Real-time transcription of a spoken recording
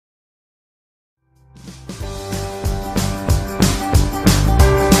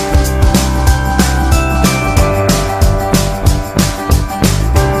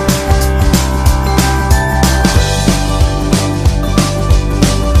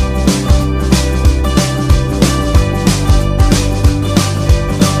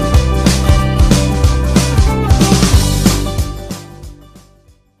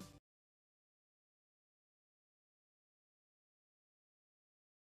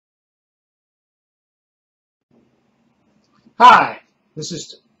Hi, this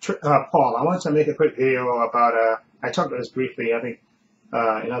is Paul. I wanted to make a quick video about, I talked about this briefly, I think,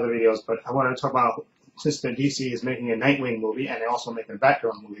 in other videos, but I wanted to talk about, since the DC is making a Nightwing movie, and they're also making a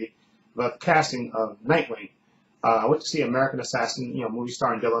Batgirl movie, about the casting of Nightwing. I went to see American Assassin, movie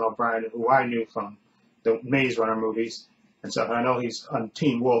starring Dylan O'Brien, who I knew from the Maze Runner movies, and so I know he's on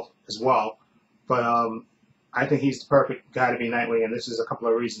Teen Wolf as well, but I think he's the perfect guy to be Nightwing, and this is a couple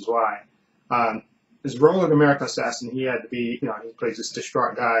of reasons why. His role in American Assassin, he had to be, he plays this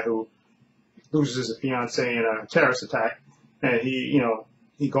distraught guy who loses his fiancée in a terrorist attack, and he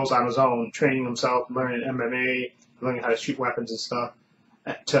goes on his own, training himself, learning MMA, learning how to shoot weapons and stuff,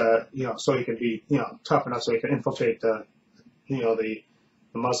 to, so he can be, tough enough so he can infiltrate the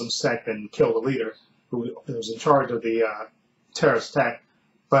Muslim sect and kill the leader who was in charge of the terrorist attack.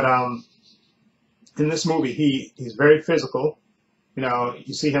 But in this movie, he's very physical.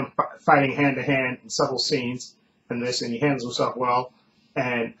 You see him fighting hand to hand in several scenes in this, and he handles himself well.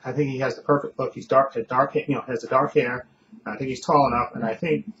 And I think he has the perfect look. He's has the dark hair. I think he's tall enough, and I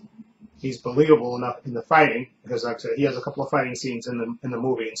think he's believable enough in the fighting because, like I said, he has a couple of fighting scenes in the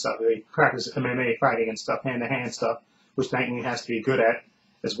movie and stuff. He practices MMA fighting and stuff, hand to hand stuff, which Nightwing has to be good at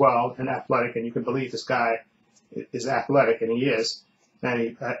as well, and athletic. And you can believe this guy is athletic, and he is.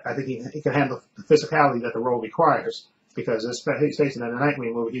 And I think he can handle the physicality that the role requires. Because he's facing in a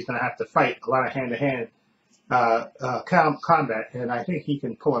Nightwing movie, he's going to have to fight a lot of hand-to-hand combat, and I think he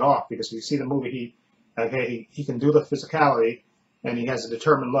can pull it off. Because if you see the movie, he can do the physicality, and he has a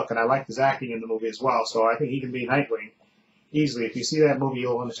determined look, and I like his acting in the movie as well. So I think he can be Nightwing easily. If you see that movie,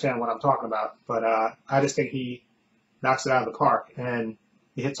 you'll understand what I'm talking about. But I just think he knocks it out of the park, and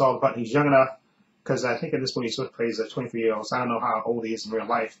he hits all the buttons. He's young enough, because I think in this movie he plays a 23-year-old. So I don't know how old he is in real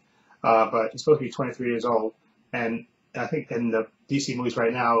life, but he's supposed to be 23 years old, and I think in the DC movies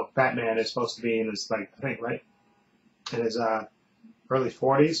right now, Batman is supposed to be in his, in his early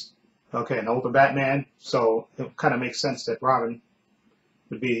 40s. Okay, an older Batman. So it kind of makes sense that Robin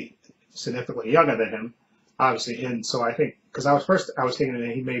would be significantly younger than him, obviously. And so I think, because I was thinking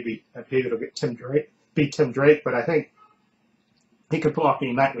that he may be able to beat Tim Drake, but I think he could pull off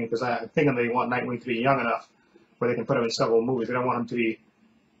being Nightwing because I'm thinking they want Nightwing to be young enough where they can put him in several movies. They don't want him to be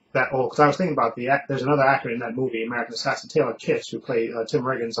that old, because I was thinking about there's another actor in that movie, American Assassin, Taylor Kitsch, who played Tim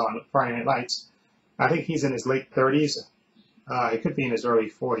Riggins on Friday Night Lights. I think he's in his late 30s. He could be in his early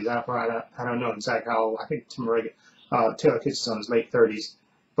 40s. I don't know exactly how old. I think Taylor Kitsch is on his late 30s,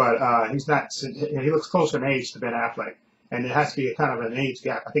 but he's not. He looks closer in age to Ben Affleck, and there has to be a kind of an age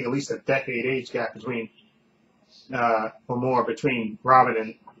gap. I think at least a decade age gap between, or more, between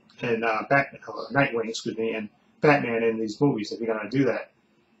Robin and Nightwing, and Batman in these movies if you're going to do that.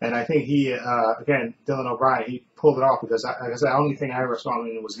 And I think he, again, Dylan O'Brien, he pulled it off because, like I said, the only thing I ever saw him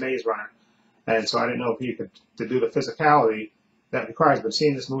in was Maze Runner. And so I didn't know if he could to do the physicality that requires. But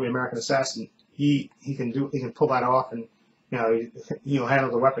seeing this movie, American Assassin, he can pull that off, and he'll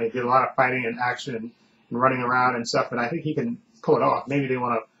handle the weapon. He did a lot of fighting and action and running around and stuff. And I think he can pull it off. Maybe they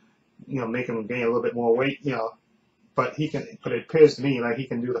want to, make him gain a little bit more weight, but he can. But it appears to me like he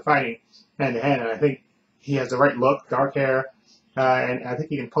can do the fighting hand to hand. And I think he has the right look, dark hair. And I think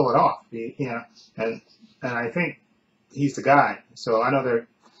he can pull it off, and I think he's the guy. So I know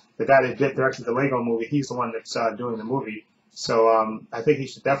the guy that directed the Lego movie, he's the one that's doing the movie. So I think he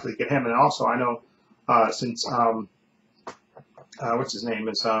should definitely get him. And also I know since what's his name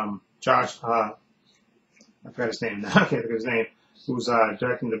is Josh, I forgot his name now. I can't think of his name. Who's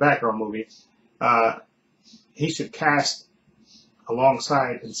directing the Batgirl movie? He should cast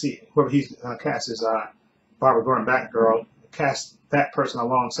alongside and see whoever he's cast is Barbara Gordon Batgirl. Cast that person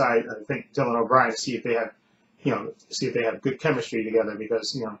alongside, I think, Dylan O'Brien to see if they have, good chemistry together,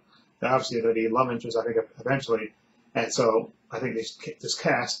 because they're obviously going to be love interests, I think, eventually. And so I think they just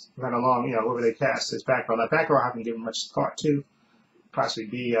cast right along, whoever they cast as Batgirl. Now, Batgirl I haven't given much thought to, possibly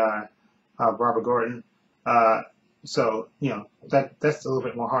be Barbara Gordon. So that's a little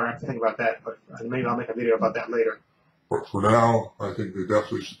bit more hard. I have to think about that, but maybe I'll make a video about that later. But for now, I think they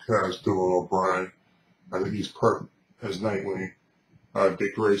definitely should cast Dylan O'Brien. I think he's perfect as Nightwing.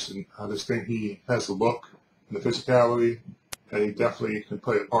 Dick Grayson, I just think he has the look and the physicality, and he definitely can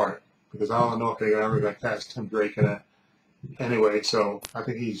play the part. Because I don't know if they're ever going to cast Tim Drake in it anyway. So I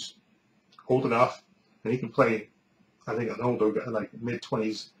think he's old enough, and he can play, I think, an older, like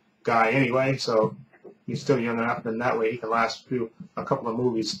mid-20s guy anyway. So he's still young enough, and that way he can last a couple of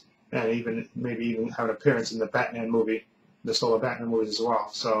movies, and maybe even have an appearance in the Batman movie, the solo Batman movies as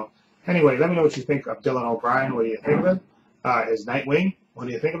well. So anyway, let me know what you think of Dylan O'Brien. What do you think of him? As Nightwing, what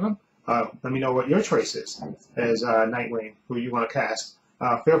do you think of him? Let me know what your choice is as Nightwing, who you want to cast.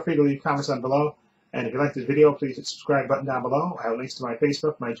 Feel free to leave comments down below. And if you like this video, please hit the subscribe button down below. I have links to my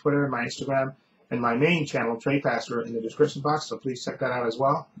Facebook, my Twitter, my Instagram, and my main channel, Trade Pastor, in the description box, so please check that out as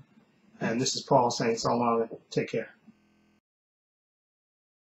well. And this is Paul saying so long and take care.